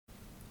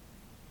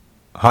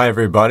Hi,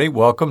 everybody.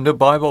 Welcome to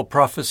Bible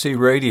Prophecy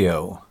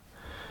Radio.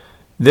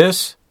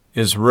 This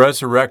is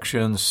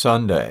Resurrection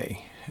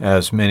Sunday,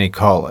 as many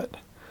call it.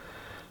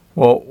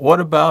 Well,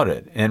 what about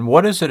it? And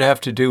what does it have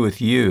to do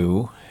with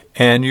you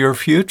and your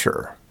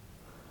future?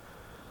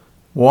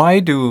 Why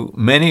do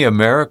many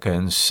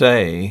Americans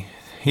say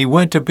he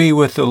went to be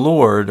with the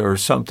Lord or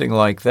something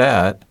like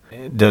that?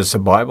 Does the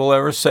Bible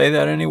ever say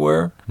that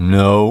anywhere?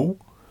 No.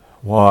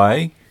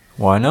 Why?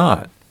 Why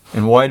not?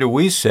 And why do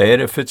we say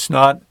it if it's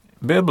not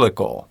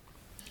biblical?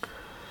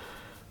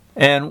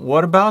 And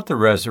what about the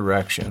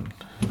resurrection?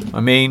 I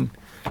mean,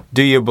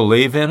 do you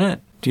believe in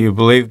it? Do you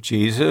believe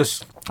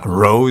Jesus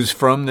rose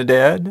from the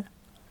dead?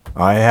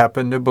 I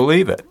happen to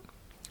believe it.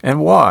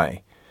 And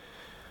why?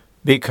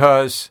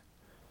 Because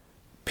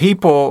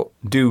people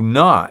do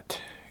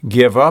not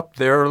give up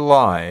their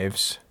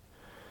lives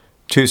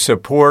to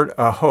support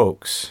a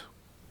hoax.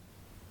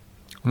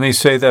 Let me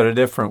say that a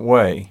different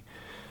way.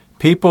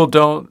 People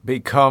don't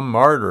become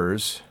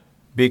martyrs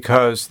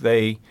because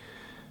they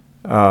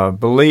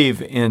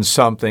believe in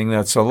something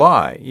that's a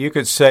lie. You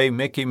could say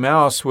Mickey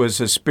Mouse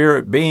was a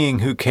spirit being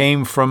who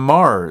came from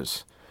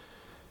Mars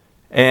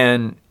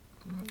and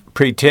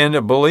pretend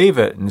to believe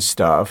it and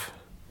stuff,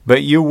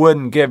 but you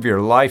wouldn't give your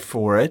life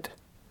for it.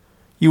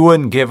 You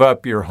wouldn't give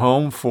up your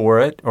home for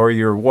it or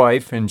your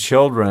wife and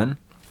children.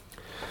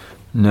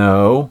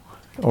 No,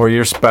 or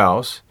your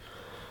spouse.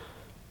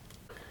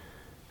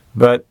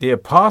 But the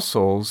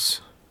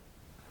apostles,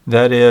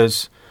 that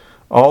is,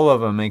 all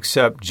of them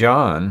except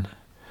John,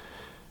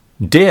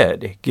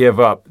 did give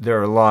up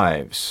their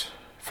lives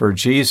for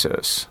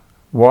Jesus.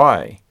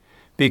 Why?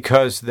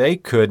 Because they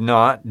could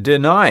not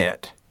deny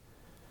it.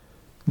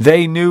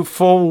 They knew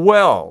full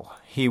well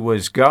he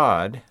was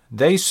God.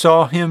 They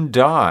saw him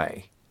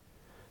die.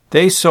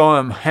 They saw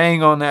him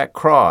hang on that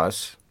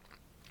cross.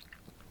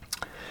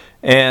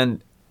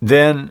 And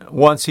then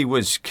once he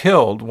was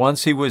killed,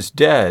 once he was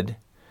dead,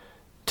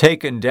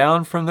 taken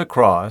down from the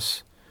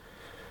cross,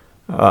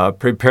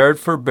 prepared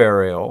for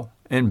burial,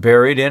 and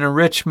buried in a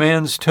rich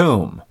man's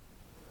tomb.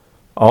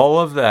 All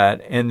of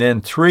that, and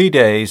then 3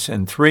 days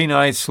and 3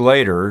 nights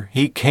later,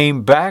 he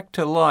came back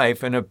to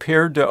life and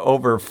appeared to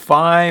over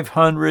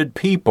 500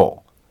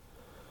 people,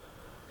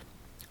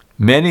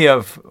 many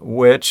of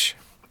which,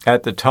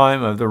 at the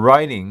time of the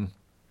writing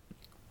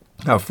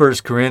of 1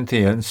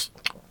 Corinthians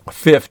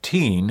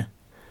 15,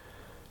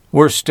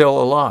 were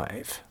still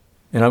alive.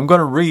 And I'm going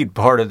to read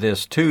part of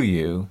this to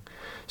you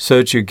so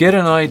that you get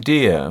an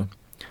idea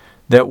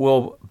that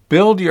will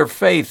build your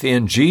faith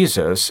in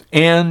Jesus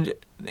and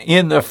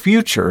in the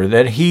future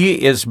that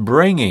he is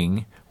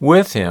bringing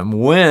with him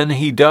when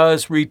he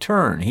does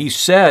return. He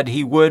said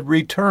he would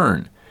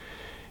return.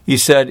 He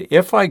said,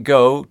 if I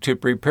go to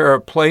prepare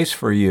a place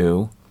for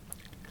you,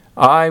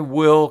 I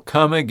will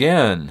come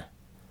again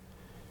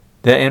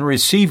and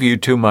receive you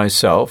to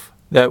myself,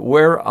 that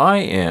where I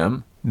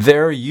am,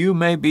 there you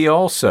may be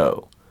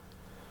also.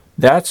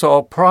 That's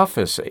all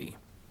prophecy.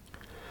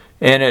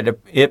 And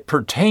it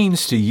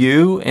pertains to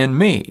you and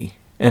me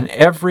and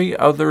every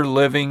other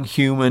living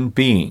human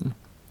being,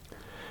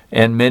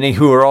 and many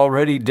who are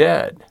already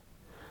dead.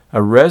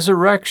 A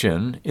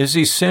resurrection is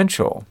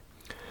essential.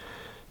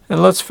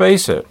 And let's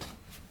face it,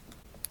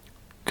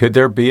 could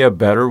there be a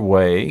better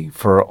way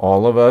for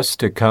all of us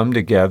to come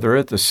together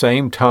at the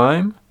same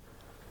time?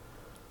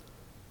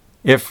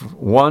 If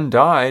one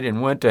died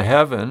and went to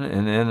heaven,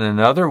 and then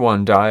another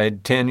one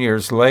died 10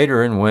 years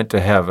later and went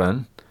to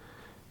heaven,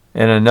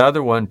 and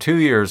another one 2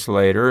 years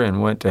later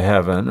and went to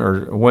heaven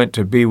or went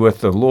to be with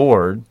the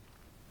Lord,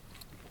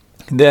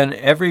 then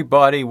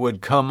everybody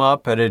would come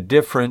up at a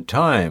different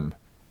time.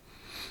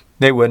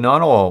 They would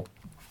not all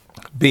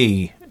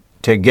be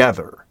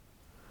together.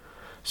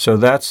 So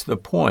that's the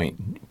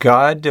point.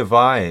 God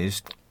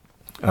devised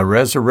a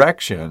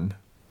resurrection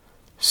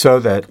so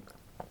that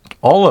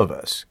all of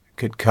us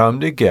could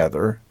come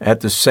together at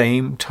the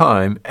same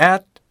time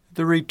at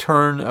the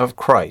return of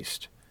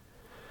Christ.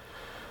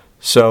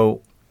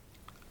 So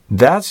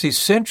that's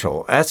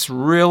essential. That's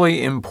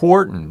really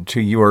important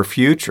to your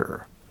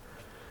future.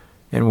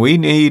 And we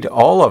need,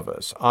 all of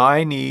us,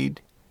 I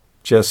need,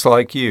 just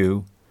like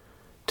you,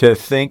 to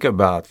think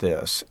about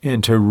this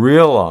and to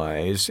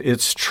realize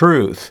its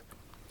truth.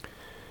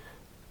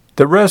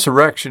 The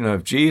resurrection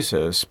of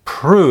Jesus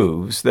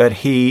proves that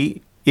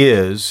he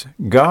is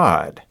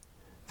God,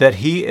 that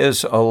he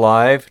is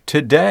alive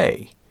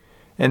today,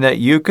 and that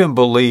you can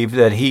believe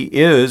that he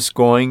is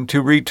going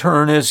to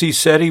return as he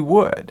said he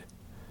would.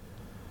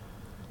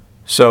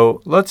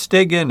 So let's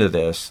dig into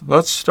this.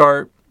 Let's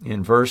start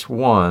in verse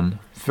 1,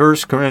 1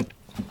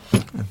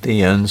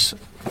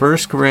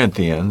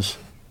 Corinthians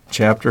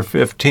chapter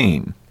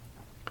 15.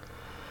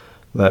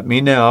 Let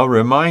me now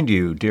remind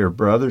you, dear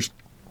brothers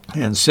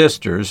and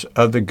sisters,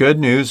 of the good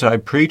news I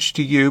preached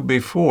to you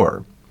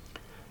before.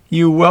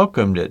 You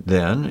welcomed it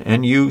then,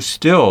 and you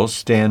still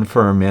stand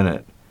firm in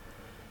it.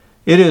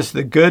 It is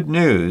the good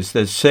news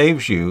that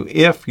saves you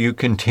if you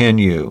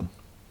continue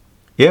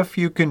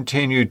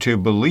to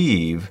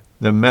believe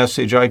the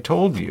message I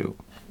told you.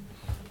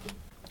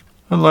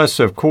 Unless,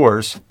 of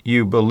course,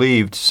 you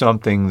believed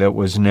something that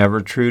was never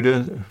true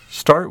to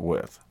start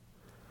with.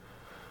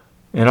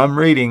 And I'm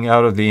reading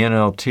out of the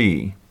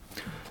NLT.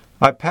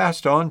 I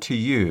passed on to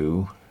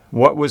you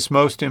what was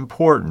most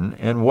important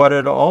and what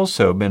had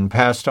also been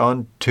passed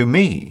on to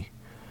me.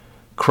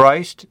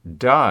 Christ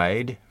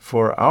died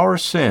for our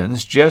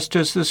sins just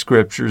as the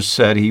Scriptures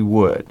said he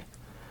would.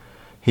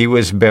 He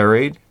was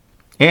buried,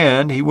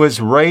 and he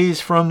was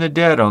raised from the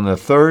dead on the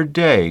third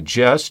day,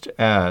 just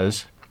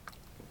as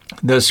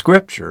the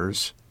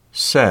Scriptures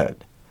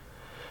said.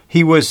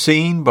 He was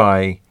seen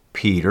by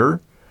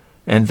Peter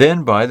and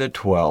then by the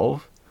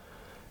 12.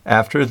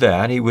 After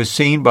that, he was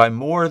seen by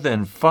more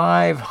than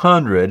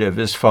 500 of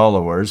his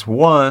followers,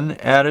 one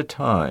at a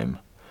time,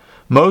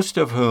 most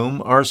of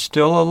whom are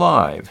still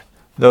alive,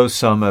 though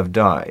some have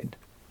died.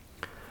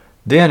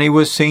 Then he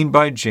was seen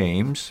by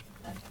James,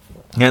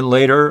 and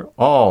later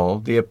all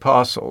the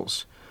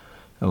apostles.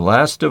 And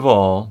last of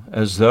all,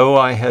 as though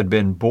I had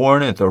been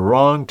born at the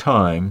wrong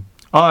time,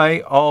 I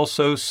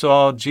also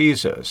saw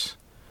Jesus.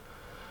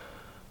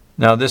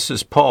 Now this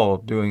is Paul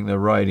doing the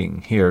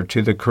writing here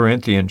to the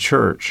Corinthian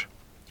church.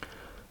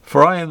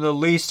 For I am the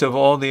least of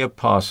all the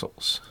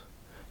apostles.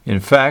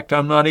 In fact,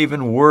 I'm not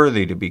even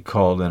worthy to be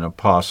called an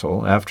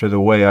apostle after the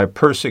way I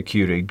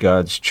persecuted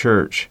God's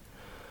church.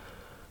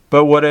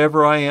 But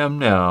whatever I am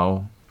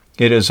now,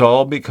 it is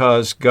all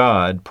because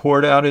God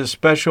poured out his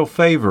special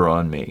favor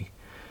on me,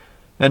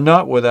 and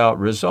not without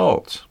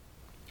results.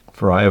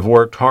 For I have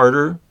worked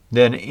harder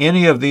than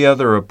any of the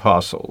other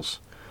apostles.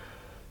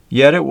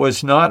 Yet it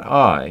was not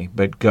I,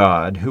 but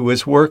God, who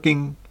was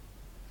working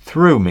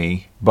through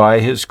me by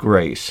his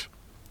grace.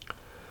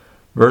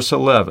 Verse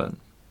 11,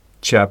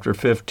 chapter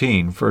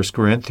 15, 1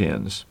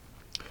 Corinthians.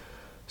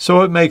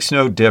 So it makes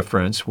no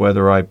difference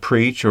whether I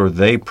preach or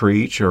they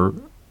preach or,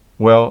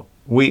 well,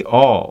 we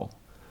all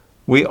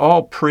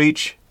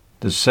preach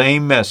the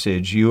same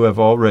message you have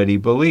already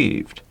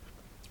believed.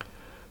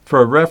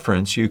 For a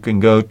reference, you can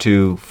go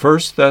to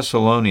 1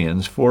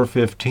 Thessalonians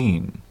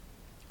 4:15.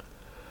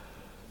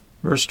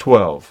 Verse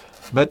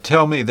 12, but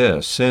tell me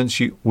this, since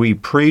we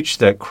preach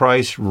that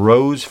Christ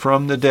rose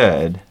from the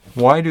dead,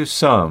 why do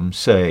some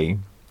say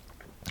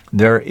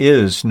there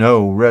is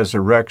no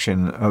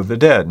resurrection of the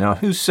dead? Now,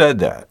 who said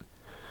that?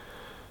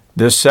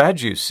 The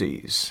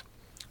Sadducees,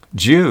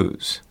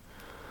 Jews.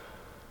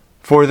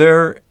 For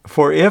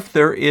if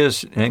there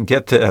is, and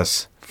get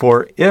this,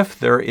 for if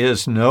there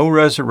is no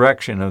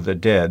resurrection of the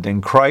dead,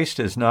 then Christ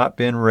has not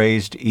been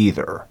raised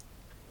either.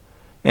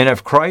 And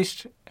if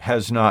Christ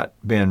has not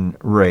been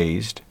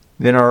raised,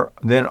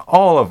 then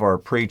all of our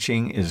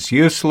preaching is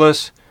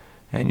useless,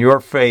 and your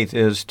faith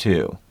is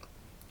too.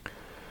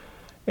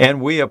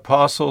 And we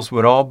apostles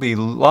would all be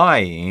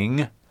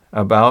lying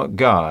about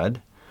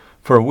God,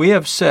 for we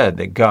have said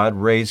that God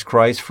raised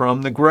Christ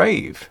from the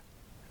grave.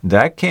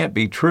 That can't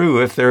be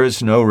true if there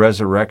is no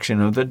resurrection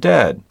of the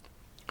dead.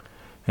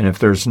 And if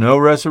there's no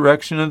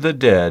resurrection of the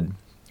dead,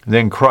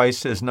 then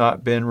Christ has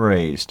not been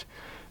raised.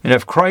 And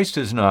if Christ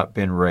has not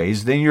been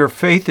raised, then your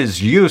faith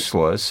is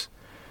useless,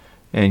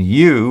 and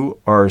you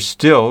are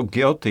still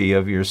guilty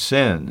of your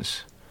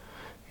sins.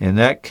 In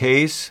that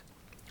case,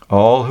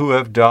 all who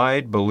have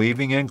died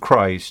believing in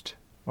Christ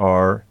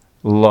are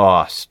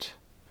lost.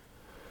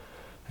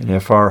 And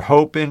if our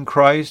hope in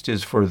Christ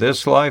is for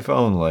this life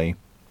only,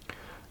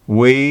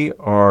 we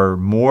are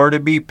more to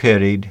be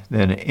pitied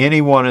than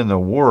anyone in the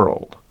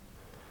world.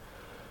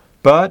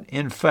 But,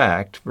 in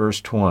fact,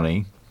 verse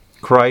 20,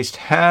 Christ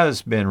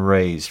has been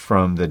raised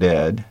from the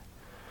dead,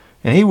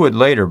 and he would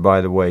later,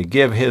 by the way,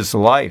 give his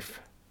life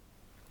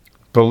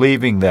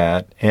believing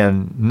that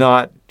and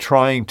not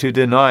trying to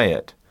deny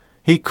it.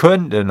 He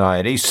couldn't deny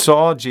it. He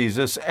saw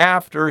Jesus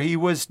after he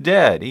was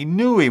dead. He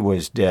knew he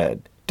was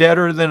dead,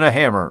 deader than a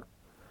hammer.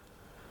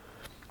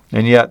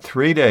 And yet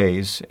 3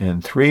 days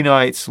and 3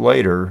 nights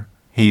later,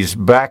 he's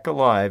back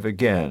alive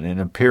again and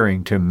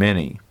appearing to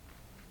many.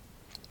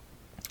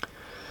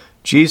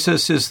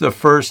 Jesus is the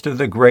first of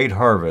the great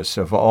harvest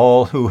of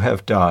all who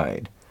have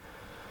died.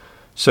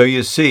 So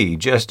you see,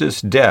 just as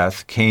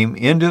death came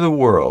into the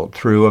world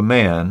through a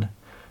man,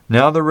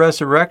 now the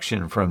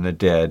resurrection from the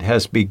dead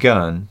has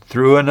begun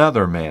through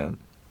another man.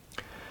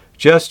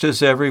 Just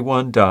as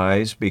everyone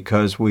dies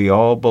because we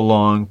all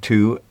belong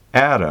to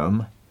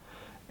Adam,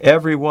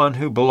 everyone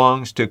who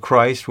belongs to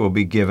Christ will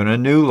be given a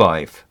new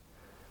life.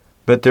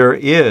 But there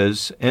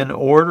is an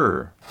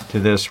order to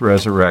this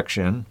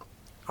resurrection.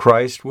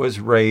 Christ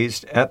was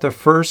raised at the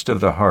first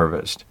of the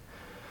harvest.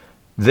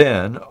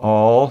 Then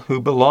all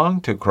who belong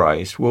to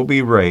Christ will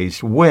be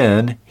raised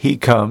when he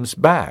comes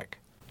back.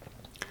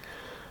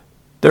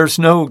 There's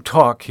no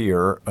talk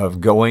here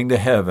of going to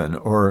heaven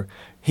or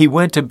he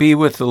went to be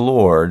with the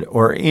Lord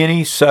or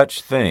any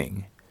such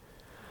thing.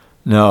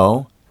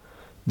 No,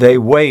 they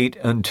wait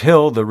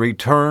until the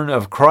return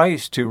of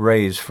Christ to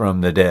raise from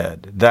the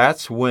dead.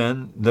 That's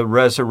when the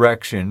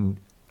resurrection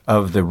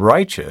of the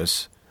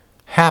righteous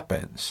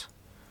happens.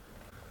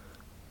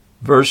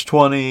 Verse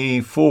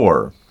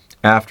 24,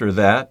 after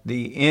that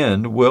the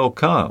end will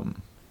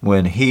come,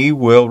 when he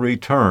will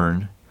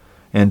return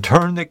and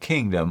turn the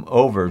kingdom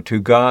over to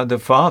God the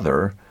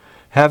Father,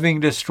 having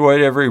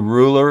destroyed every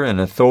ruler and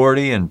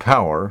authority and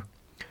power.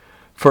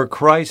 For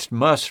Christ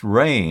must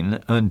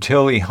reign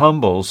until he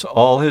humbles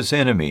all his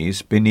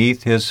enemies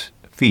beneath his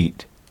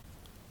feet.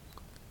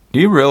 Do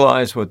you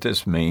realize what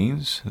this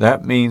means?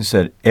 That means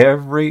that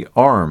every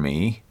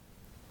army,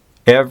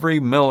 every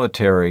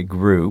military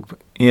group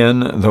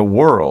in the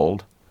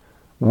world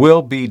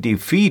will be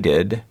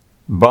defeated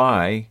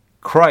by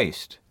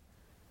Christ.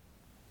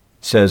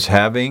 It says,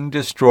 having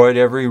destroyed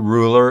every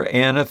ruler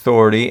and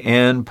authority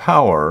and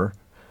power.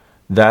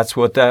 That's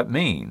what that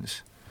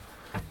means.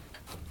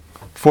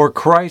 For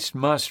Christ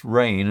must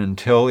reign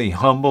until he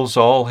humbles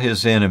all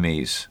his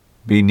enemies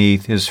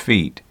beneath his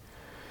feet.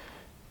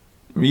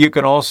 You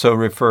can also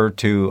refer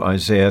to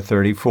Isaiah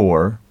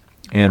 34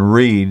 and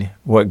read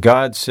what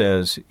God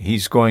says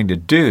he's going to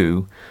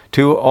do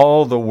to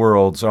all the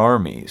world's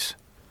armies.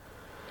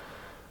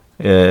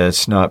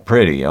 It's not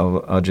pretty,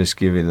 I'll just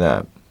give you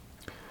that.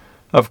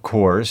 Of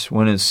course,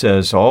 when it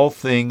says all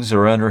things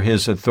are under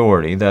his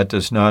authority, that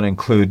does not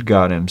include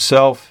God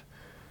himself,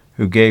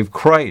 who gave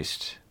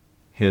Christ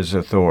his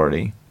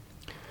authority.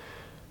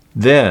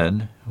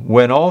 Then,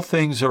 when all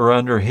things are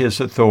under his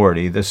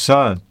authority, the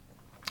Son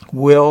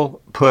will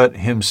put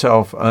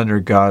himself under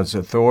God's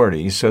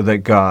authority so that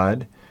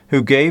God,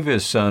 who gave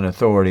his Son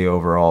authority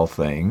over all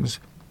things,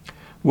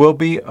 will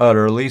be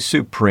utterly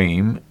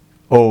supreme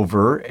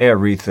over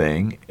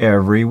everything,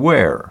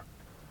 everywhere.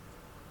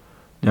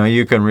 Now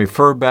you can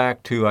refer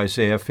back to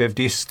Isaiah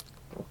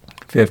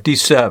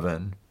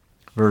 57,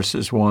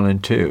 verses 1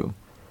 and 2.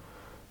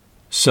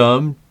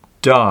 Some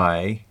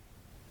die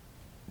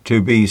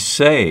to be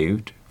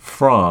saved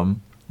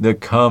from the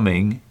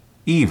coming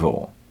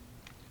evil.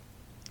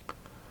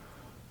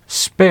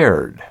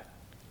 Spared.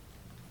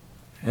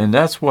 And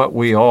that's what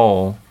we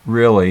all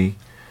really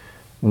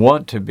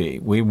want to be.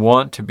 We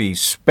want to be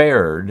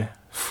spared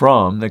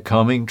from the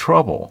coming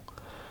trouble.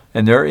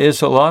 And there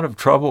is a lot of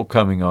trouble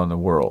coming on the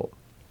world.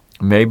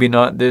 Maybe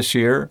not this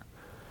year,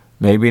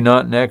 maybe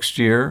not next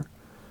year,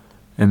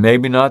 and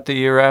maybe not the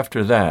year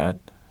after that,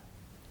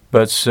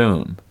 but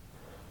soon.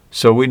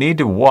 So we need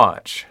to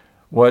watch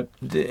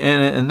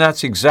and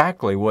that's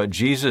exactly what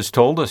Jesus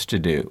told us to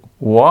do.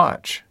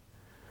 Watch.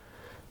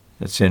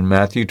 It's in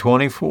Matthew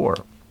 24.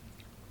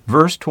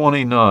 Verse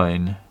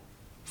 29,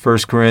 1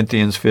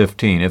 Corinthians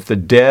 15. If the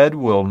dead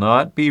will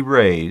not be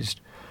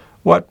raised,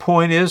 what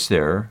point is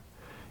there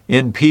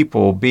in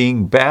people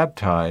being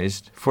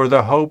baptized for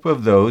the hope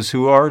of those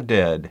who are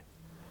dead?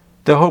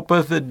 The hope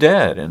of the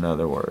dead, in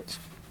other words.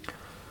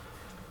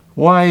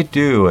 Why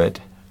do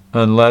it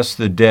unless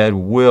the dead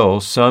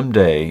will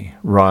someday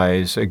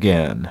rise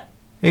again?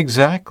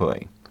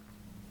 Exactly.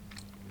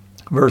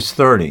 Verse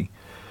 30.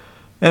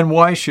 And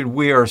why should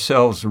we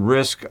ourselves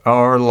risk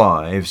our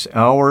lives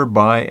hour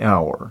by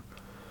hour?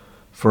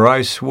 For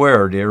I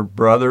swear, dear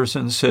brothers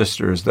and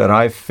sisters, that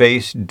I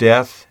face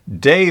death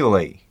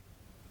daily.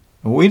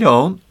 We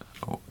don't.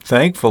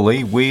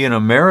 Thankfully, we in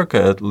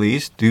America at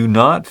least do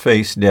not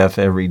face death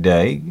every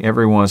day.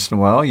 Every once in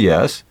a while,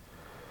 yes,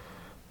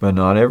 but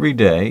not every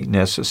day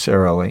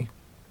necessarily.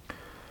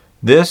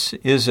 This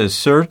is as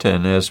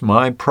certain as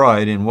my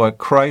pride in what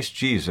Christ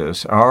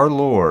Jesus, our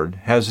Lord,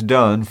 has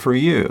done for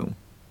you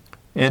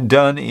and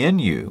done in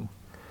you.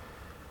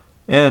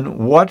 And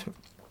what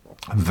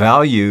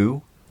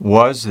value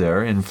was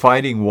there in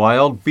fighting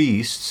wild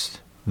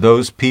beasts,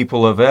 those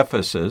people of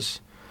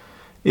Ephesus,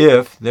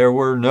 if there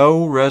were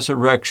no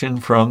resurrection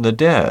from the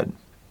dead?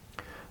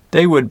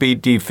 They would be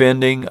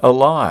defending a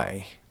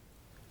lie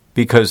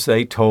because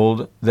they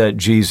told that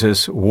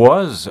Jesus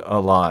was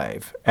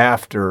alive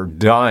after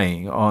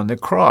dying on the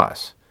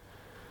cross.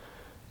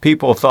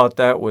 People thought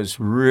that was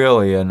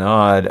really an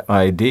odd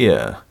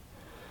idea.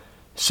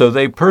 So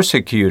they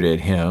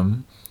persecuted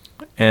him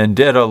and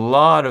did a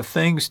lot of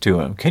things to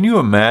him. Can you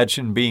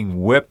imagine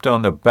being whipped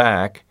on the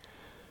back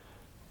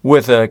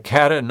with a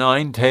cat o'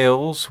 nine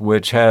tails,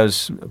 which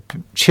has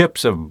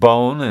chips of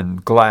bone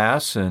and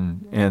glass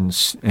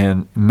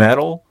and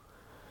metal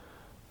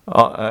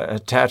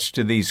attached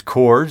to these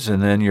cords,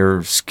 and then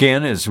your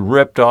skin is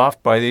ripped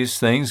off by these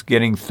things,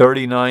 getting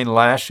 39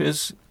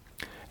 lashes,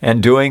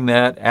 and doing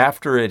that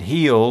after it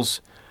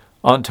heals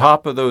on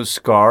top of those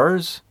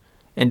scars?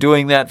 And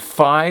doing that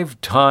 5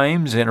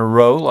 times in a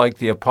row like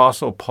the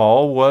Apostle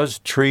Paul was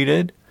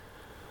treated?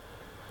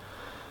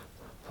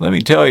 Let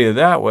me tell you,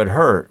 that would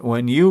hurt.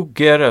 When you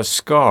get a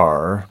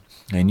scar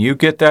and you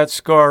get that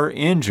scar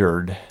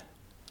injured,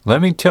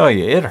 let me tell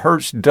you, it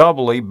hurts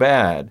doubly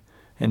bad.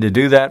 And to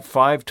do that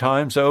 5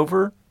 times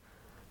over,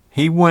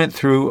 he went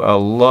through a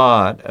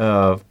lot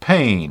of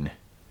pain.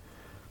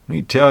 Let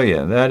me tell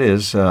you, that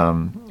is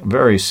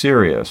very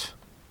serious.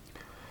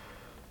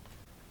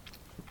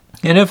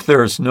 And if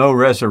there's no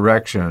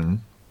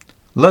resurrection,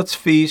 let's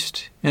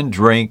feast and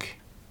drink,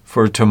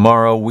 for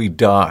tomorrow we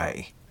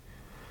die.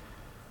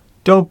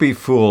 Don't be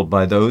fooled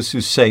by those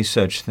who say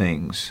such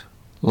things,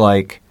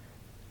 like,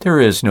 there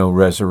is no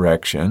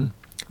resurrection,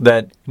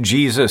 that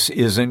Jesus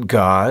isn't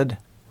God.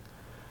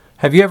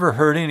 Have you ever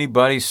heard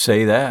anybody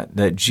say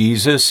that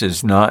Jesus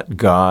is not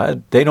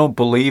God? They don't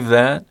believe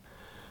that.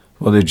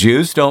 Well, the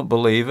Jews don't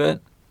believe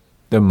it.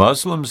 The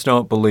Muslims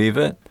don't believe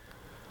it.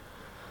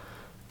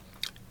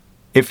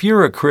 If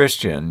you're a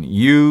Christian,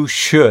 you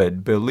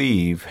should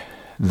believe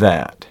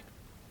that.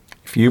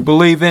 If you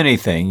believe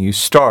anything, you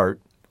start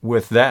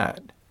with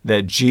that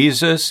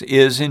Jesus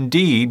is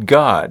indeed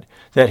God,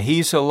 that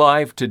He's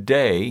alive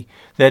today,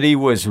 that He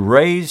was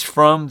raised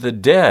from the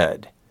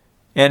dead,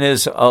 and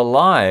is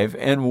alive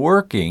and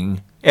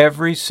working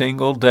every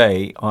single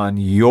day on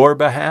your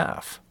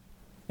behalf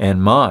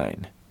and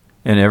mine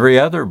and every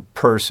other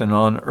person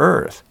on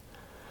earth.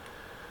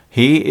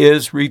 He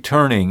is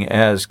returning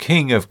as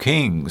King of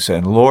Kings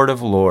and Lord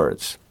of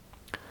Lords.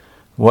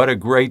 What a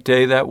great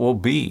day that will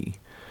be,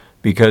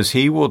 because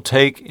He will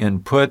take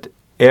and put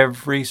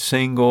every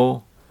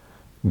single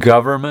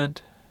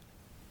government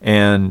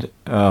and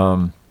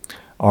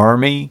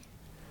army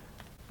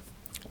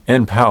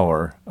and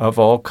power of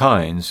all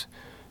kinds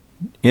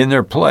in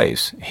their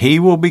place. He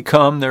will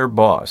become their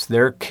boss,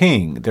 their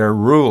king, their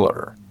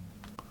ruler.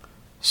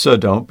 So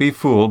don't be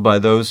fooled by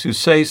those who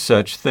say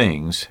such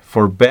things,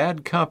 for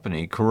bad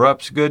company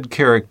corrupts good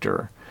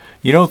character.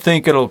 You don't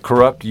think it'll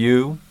corrupt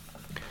you?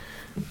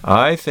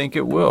 I think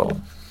it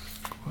will.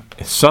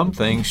 Some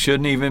things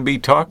shouldn't even be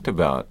talked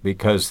about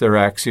because they're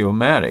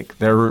axiomatic.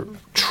 They're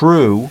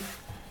true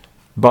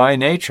by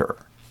nature.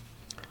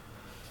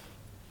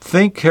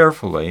 Think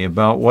carefully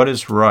about what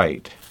is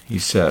right, he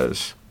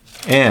says,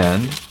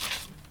 and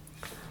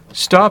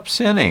stop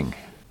sinning.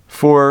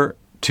 For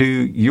to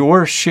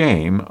your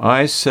shame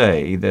I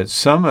say that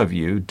some of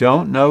you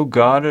don't know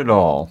God at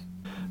all.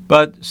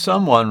 But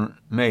someone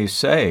may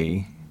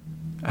say,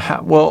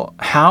 well,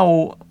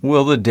 how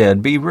will the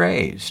dead be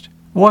raised?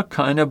 What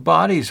kind of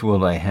bodies will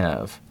they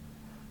have?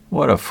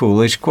 What a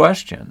foolish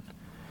question.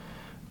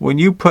 When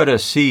you put a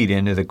seed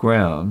into the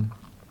ground,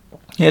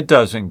 it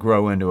doesn't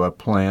grow into a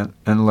plant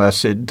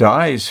unless it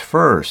dies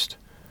first.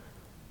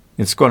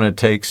 It's going to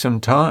take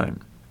some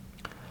time.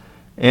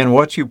 And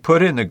what you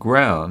put in the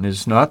ground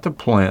is not the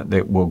plant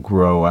that will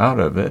grow out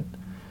of it,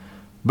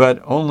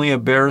 but only a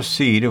bare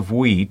seed of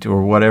wheat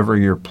or whatever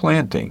you're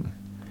planting.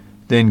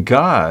 Then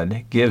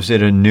God gives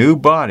it a new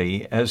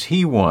body as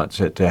He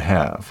wants it to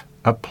have,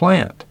 a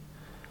plant.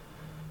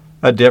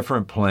 A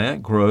different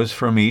plant grows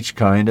from each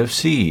kind of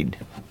seed.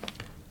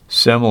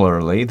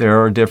 Similarly,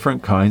 there are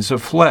different kinds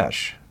of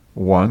flesh,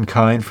 one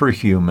kind for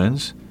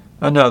humans,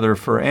 another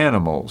for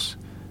animals,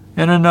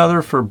 and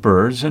another for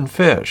birds and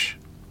fish.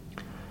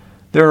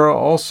 There are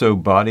also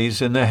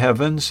bodies in the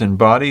heavens and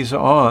bodies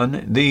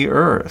on the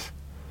earth.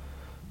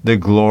 The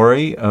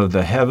glory of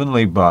the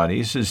heavenly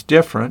bodies is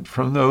different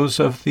from those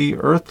of the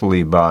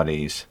earthly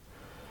bodies.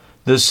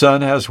 The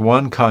sun has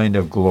one kind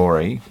of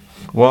glory,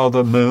 while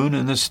the moon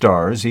and the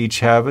stars each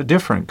have a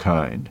different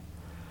kind.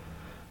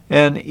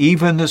 And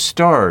even the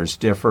stars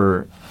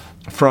differ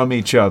from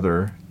each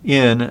other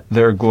in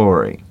their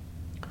glory.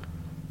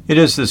 It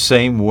is the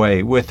same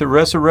way with the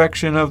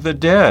resurrection of the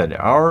dead.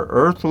 Our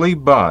earthly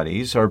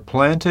bodies are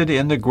planted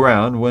in the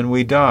ground when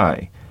we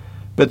die,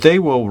 but they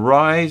will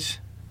rise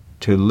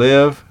to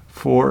live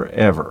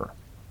forever.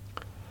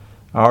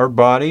 Our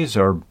bodies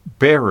are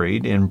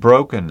buried in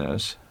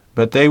brokenness,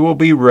 but they will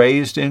be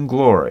raised in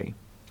glory.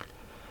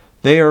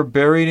 They are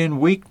buried in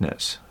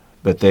weakness,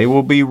 but they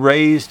will be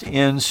raised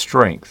in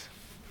strength.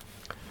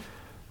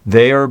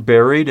 They are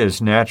buried as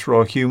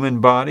natural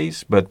human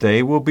bodies, but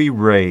they will be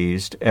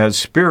raised as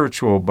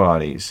spiritual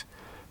bodies.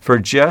 For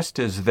just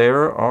as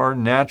there are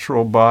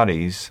natural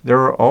bodies, there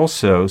are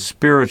also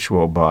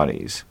spiritual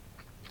bodies.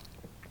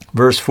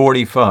 Verse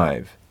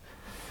 45.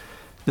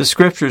 The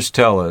Scriptures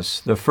tell us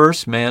the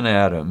first man,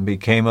 Adam,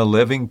 became a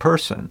living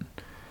person,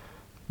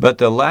 but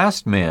the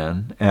last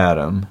man,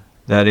 Adam,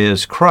 that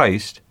is,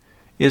 Christ,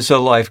 is a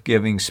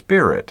life-giving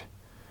spirit.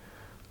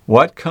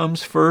 What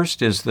comes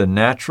first is the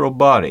natural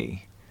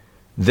body.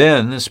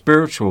 Then the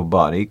spiritual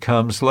body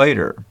comes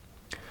later.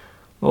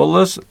 Well,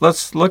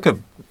 let's look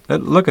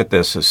at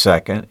this a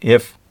second.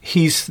 If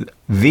He's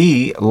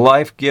the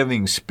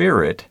life-giving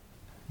spirit,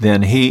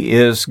 then He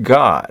is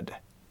God.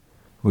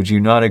 Would you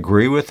not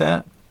agree with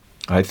that?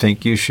 I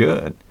think you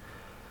should.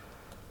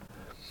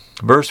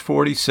 Verse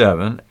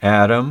 47,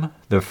 Adam,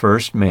 the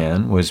first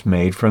man, was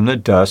made from the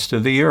dust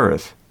of the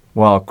earth,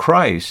 while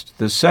Christ,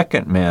 the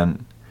second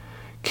man,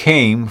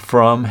 came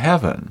from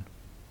heaven.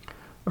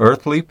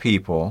 Earthly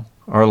people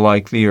are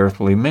like the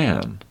earthly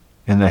man,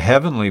 and the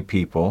heavenly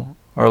people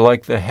are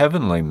like the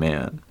heavenly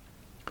man.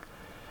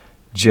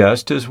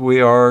 Just as we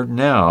are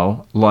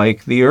now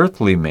like the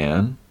earthly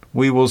man,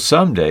 we will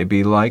someday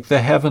be like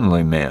the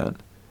heavenly man.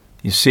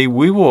 You see,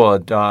 we will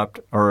adopt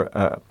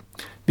or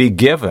be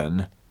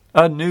given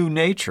a new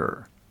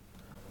nature.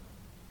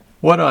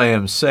 What I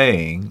am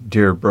saying,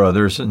 dear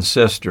brothers and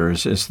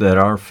sisters, is that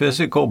our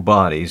physical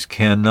bodies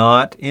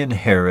cannot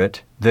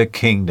inherit the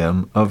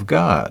kingdom of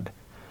God.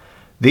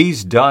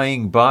 These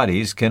dying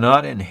bodies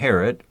cannot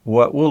inherit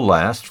what will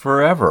last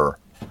forever,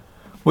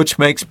 which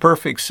makes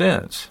perfect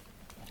sense.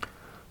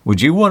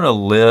 Would you want to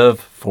live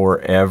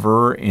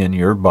forever in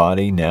your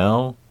body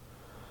now?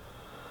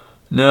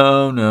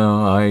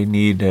 No, I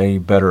need a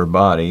better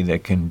body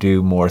that can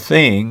do more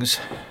things,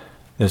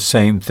 the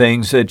same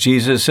things that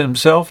Jesus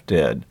himself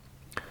did.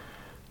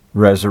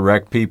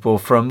 Resurrect people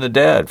from the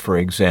dead, for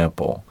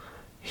example.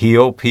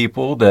 Heal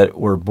people that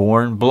were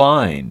born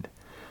blind.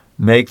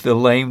 Make the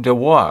lame to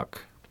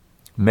walk.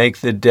 Make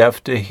the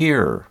deaf to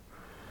hear.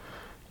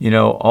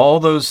 All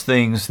those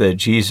things that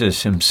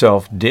Jesus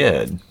himself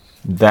did,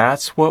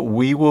 that's what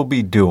we will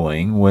be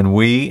doing when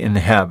we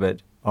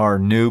inhabit our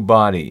new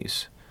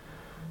bodies.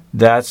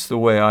 That's the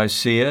way I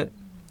see it.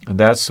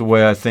 That's the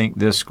way I think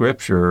this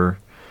scripture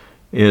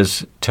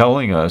is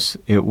telling us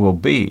it will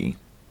be.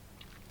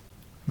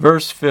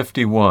 Verse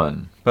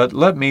 51, "But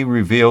let me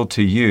reveal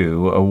to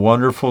you a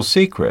wonderful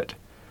secret.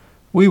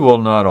 We will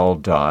not all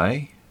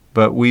die,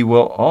 but we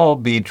will all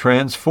be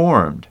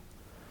transformed."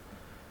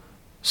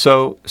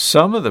 So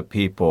some of the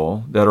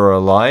people that are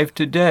alive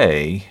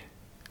today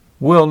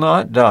will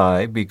not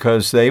die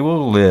because they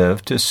will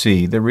live to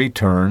see the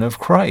return of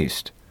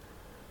Christ.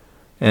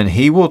 And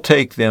he will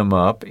take them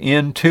up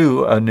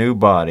into a new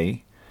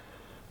body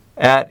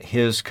at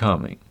his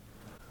coming.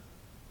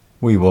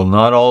 We will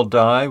not all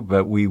die,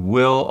 but we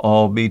will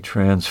all be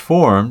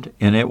transformed,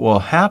 and it will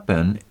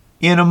happen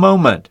in a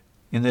moment,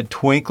 in the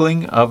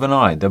twinkling of an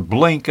eye, the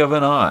blink of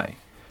an eye,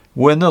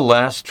 when the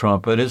last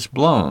trumpet is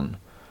blown.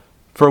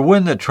 For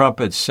when the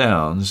trumpet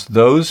sounds,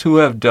 those who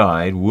have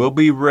died will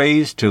be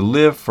raised to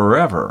live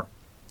forever,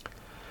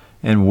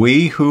 and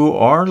we who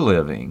are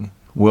living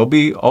will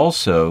be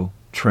also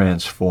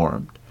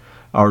transformed.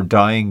 Our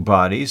dying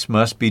bodies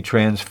must be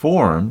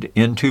transformed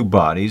into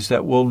bodies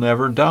that will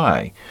never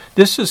die.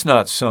 This is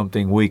not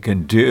something we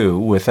can do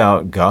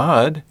without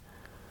God.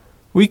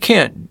 We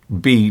can't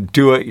be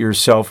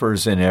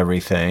do-it-yourselfers in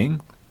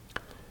everything,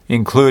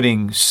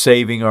 including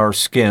saving our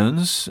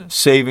skins,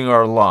 saving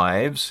our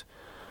lives.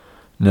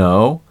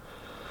 No,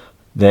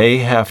 they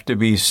have to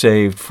be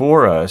saved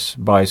for us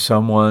by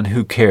someone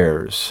who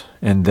cares,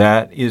 and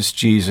that is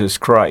Jesus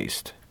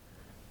Christ.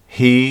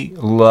 He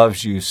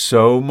loves you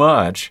so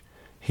much,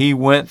 he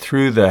went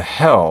through the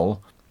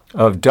hell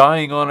of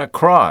dying on a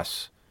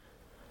cross.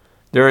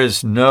 There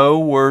is no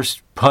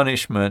worse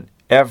punishment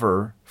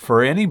ever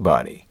for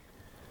anybody.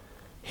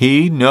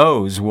 He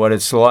knows what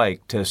it's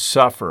like to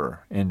suffer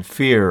and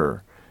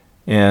fear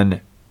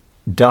and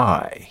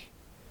die.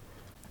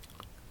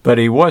 But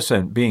he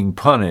wasn't being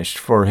punished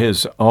for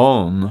his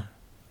own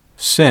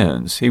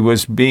sins. He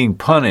was being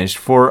punished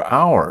for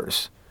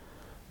ours.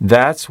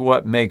 That's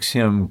what makes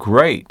him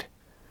great.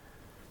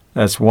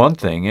 That's one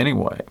thing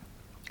anyway.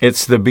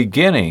 It's the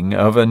beginning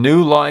of a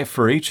new life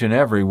for each and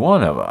every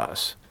one of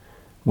us,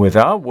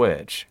 without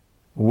which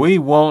we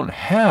won't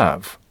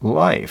have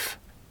life.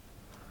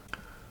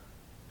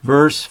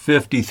 Verse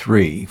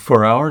 53,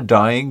 "For our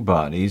dying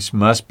bodies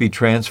must be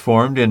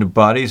transformed into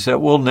bodies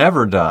that will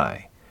never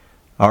die.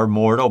 Our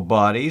mortal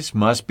bodies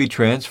must be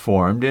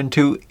transformed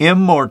into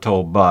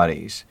immortal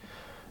bodies."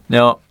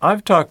 Now,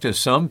 I've talked to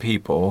some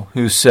people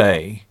who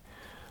say,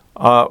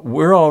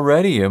 we're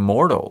already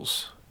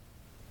immortals.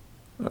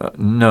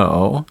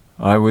 No,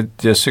 I would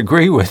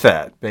disagree with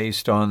that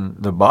based on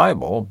the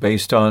Bible,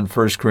 based on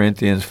 1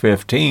 Corinthians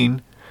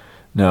 15.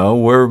 No,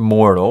 we're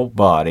mortal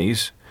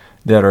bodies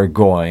that are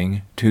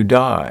going to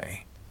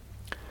die.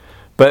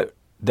 But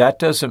that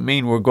doesn't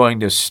mean we're going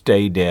to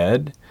stay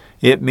dead.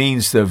 It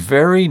means the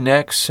very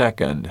next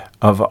second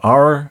of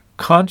our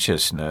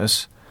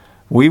consciousness,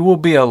 we will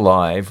be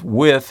alive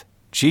with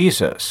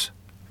Jesus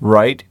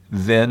right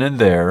then and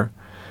there,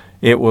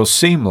 it will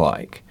seem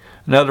like.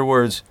 In other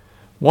words,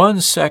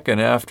 1 second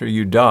after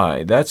you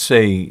die, that's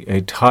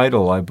a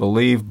title, I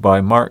believe,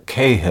 by Mark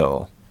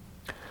Cahill.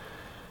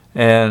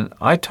 And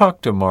I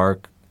talked to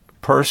Mark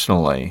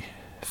personally,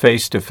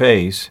 face to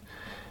face,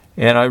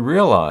 and I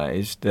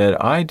realized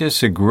that I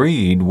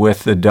disagreed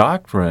with the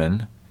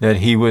doctrine that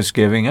he was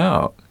giving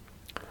out.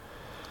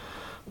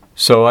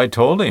 So I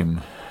told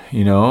him,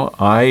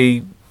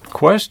 I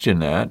question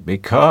that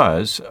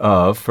because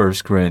of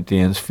 1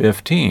 Corinthians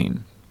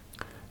 15.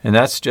 And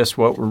that's just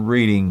what we're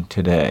reading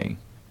today.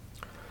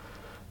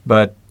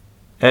 But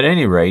at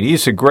any rate,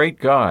 he's a great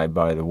guy,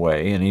 by the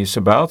way, and he's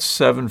about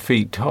 7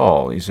 feet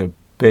tall. He's a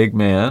big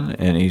man,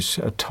 and he's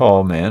a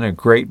tall man, a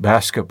great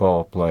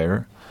basketball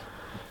player,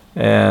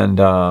 and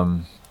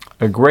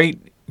a great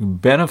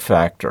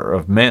benefactor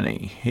of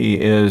many.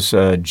 He is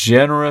a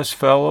generous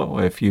fellow.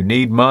 If you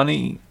need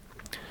money,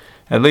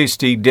 at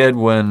least he did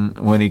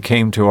when he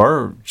came to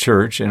our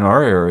church in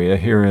our area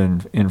here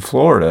in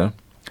Florida.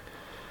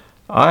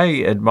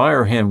 I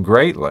admire him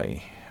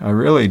greatly. I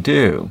really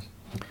do.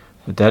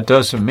 But that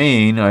doesn't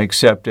mean I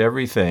accept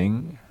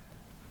everything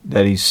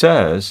that he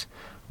says.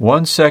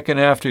 1 second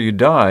after you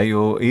die,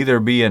 you'll either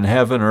be in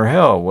heaven or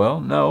hell. Well,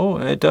 no,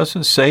 it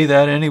doesn't say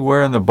that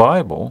anywhere in the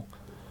Bible.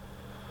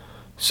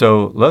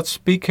 So let's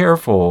be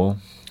careful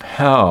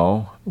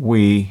how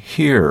we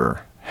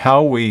hear,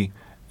 how we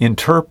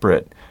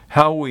interpret,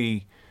 how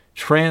we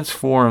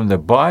transform the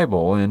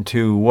Bible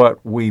into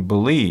what we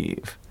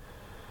believe.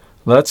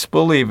 Let's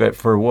believe it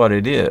for what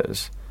it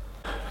is.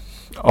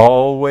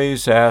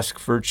 Always ask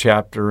for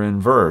chapter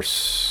and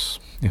verse.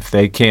 If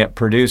they can't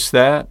produce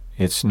that,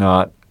 it's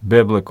not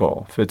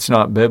biblical. If it's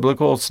not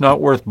biblical, it's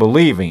not worth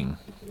believing,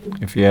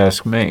 if you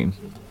ask me.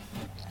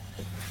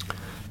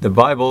 The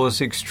Bible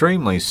is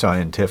extremely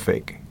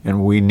scientific,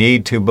 and we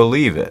need to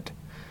believe it.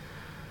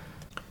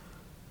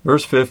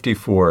 Verse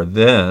 54,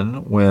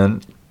 then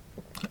when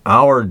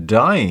our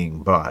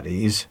dying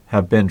bodies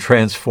have been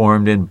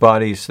transformed in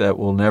bodies that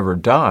will never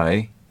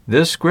die,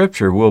 this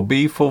scripture will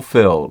be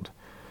fulfilled.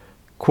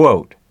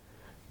 Quote,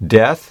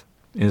 death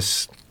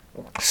is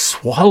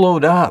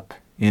swallowed up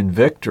in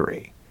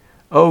victory.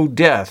 O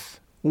death,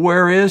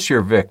 where is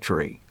your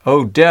victory?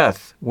 O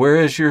death, where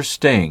is your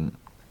sting?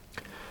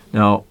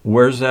 Now,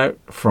 where's that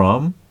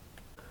from?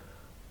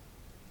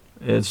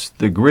 It's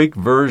the Greek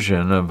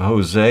version of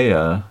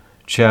Hosea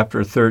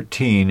chapter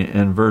 13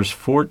 and verse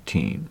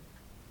 14.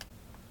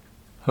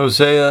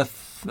 Hosea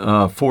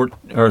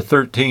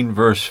 13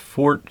 verse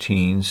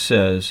 14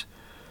 says,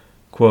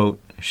 quote,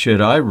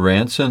 should I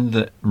ransom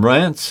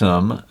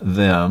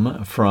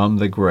them from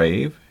the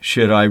grave?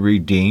 Should I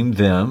redeem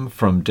them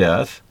from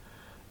death?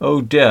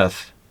 O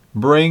death,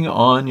 bring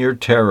on your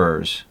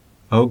terrors.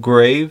 O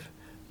grave,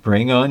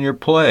 bring on your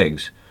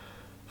plagues,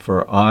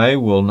 for I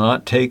will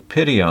not take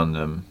pity on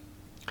them.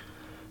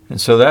 And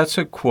so that's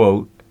a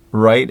quote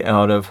right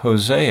out of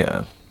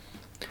Hosea.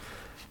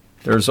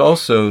 There's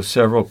also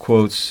several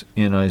quotes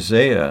in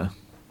Isaiah,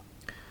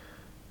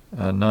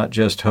 not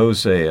just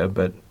Hosea,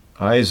 but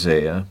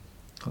Isaiah,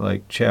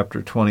 like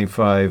chapter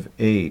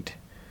 25:8.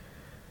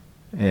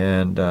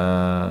 And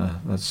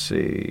let's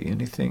see,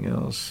 anything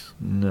else?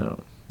 No.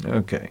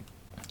 Okay.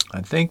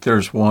 I think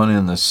there's one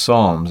in the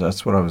Psalms.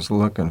 That's what I was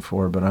looking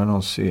for, but I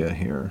don't see it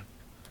here.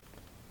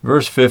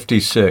 Verse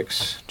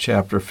 56,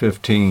 chapter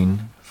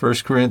 15, 1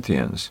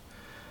 Corinthians.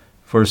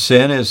 For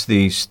sin is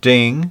the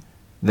sting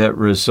that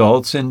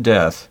results in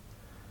death,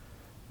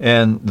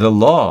 and the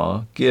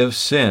law gives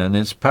sin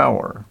its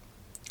power.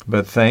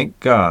 But thank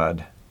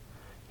God,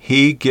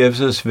 He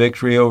gives us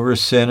victory over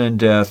sin and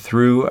death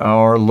through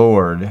our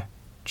Lord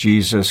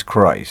Jesus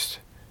Christ,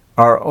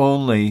 our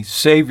only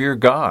Savior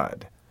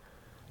God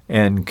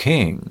and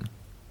King.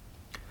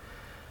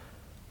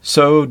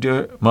 So,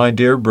 my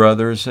dear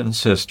brothers and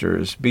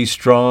sisters, be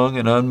strong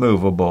and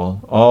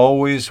unmovable.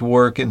 Always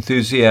work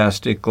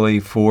enthusiastically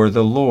for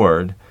the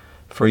Lord,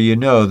 for you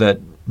know that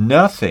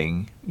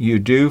nothing you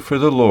do for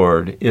the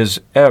Lord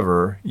is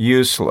ever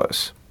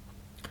useless.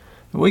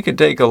 We could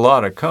take a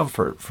lot of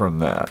comfort from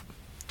that.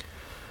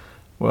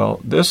 Well,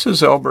 this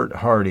is Albert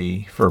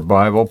Hardy for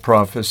Bible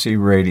Prophecy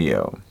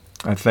Radio.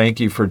 I thank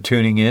you for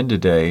tuning in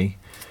today.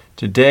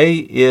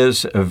 Today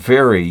is a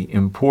very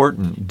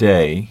important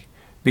day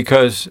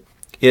because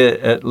it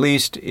at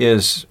least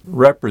is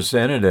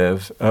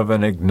representative of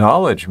an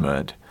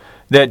acknowledgement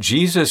that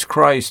Jesus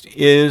Christ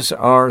is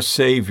our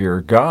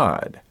Savior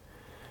God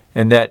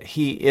and that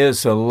He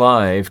is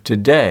alive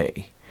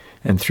today.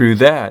 And through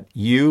that,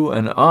 you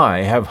and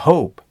I have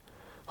hope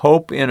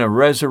in a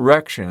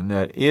resurrection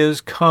that is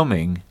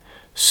coming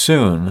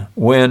soon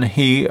when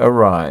He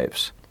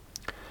arrives.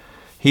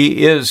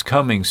 He is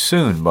coming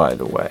soon, by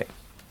the way.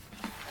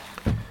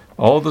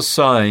 All the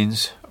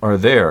signs are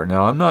there.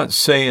 Now, I'm not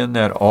saying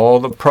that all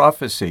the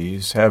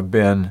prophecies have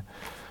been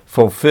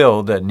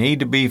fulfilled that need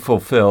to be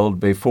fulfilled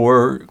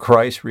before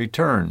Christ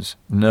returns.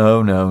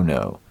 No.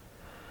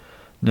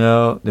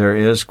 No, there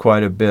is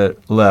quite a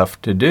bit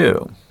left to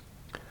do.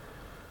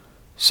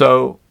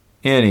 So,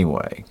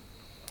 anyway,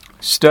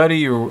 study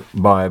your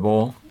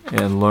Bible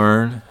and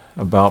learn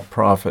about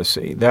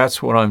prophecy.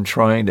 That's what I'm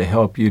trying to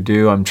help you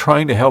do. I'm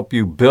trying to help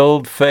you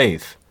build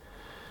faith.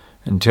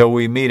 Until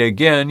we meet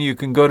again, you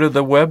can go to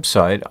the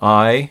website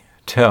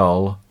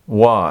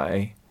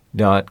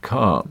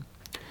itellwhy.com.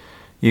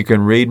 You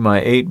can read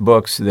my 8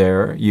 books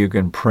there. You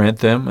can print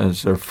them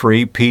as a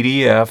free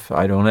PDF.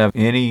 I don't have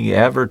any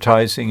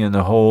advertising in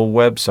the whole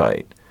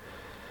website.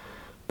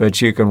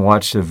 But you can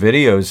watch the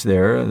videos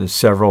there, the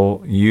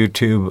several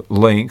YouTube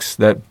links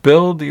that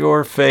build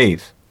your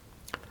faith.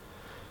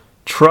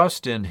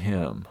 Trust in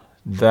Him.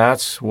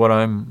 That's what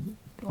I'm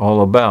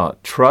all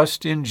about.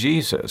 Trust in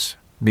Jesus.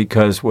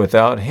 Because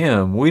without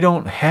Him, we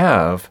don't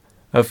have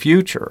a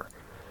future.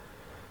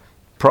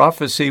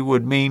 Prophecy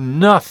would mean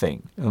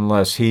nothing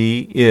unless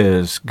He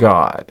is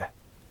God.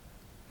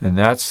 And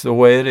that's the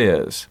way it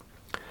is.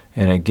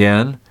 And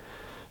again,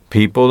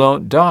 people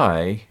don't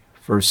die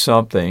for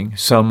something,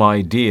 some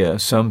idea,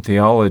 some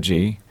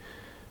theology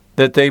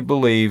that they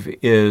believe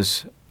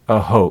is a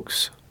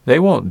hoax. They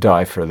won't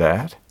die for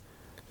that.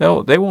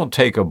 They won't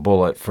take a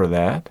bullet for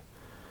that.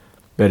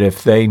 But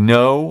if they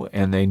know,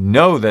 and they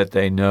know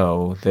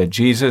that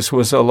Jesus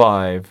was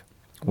alive,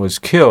 was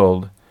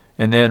killed,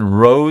 and then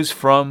rose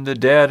from the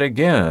dead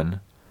again,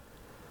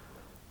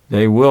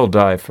 they will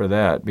die for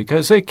that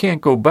because they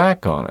can't go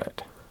back on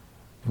it.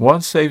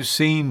 Once they've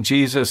seen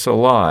Jesus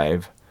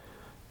alive,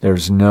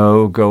 there's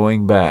no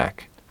going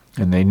back.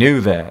 And they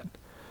knew that.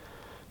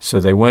 So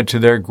they went to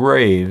their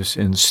graves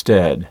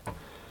instead.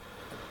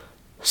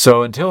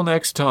 So until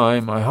next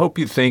time, I hope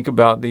you think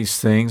about these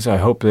things. I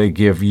hope they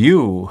give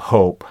you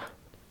hope.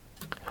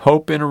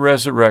 Hope in a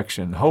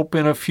resurrection, hope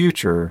in a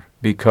future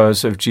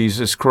because of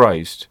Jesus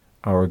Christ,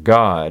 our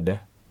God,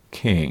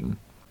 King.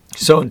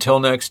 So until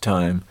next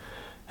time,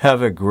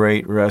 have a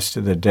great rest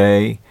of the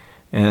day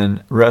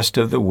and rest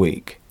of the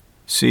week.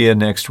 See you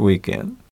next weekend.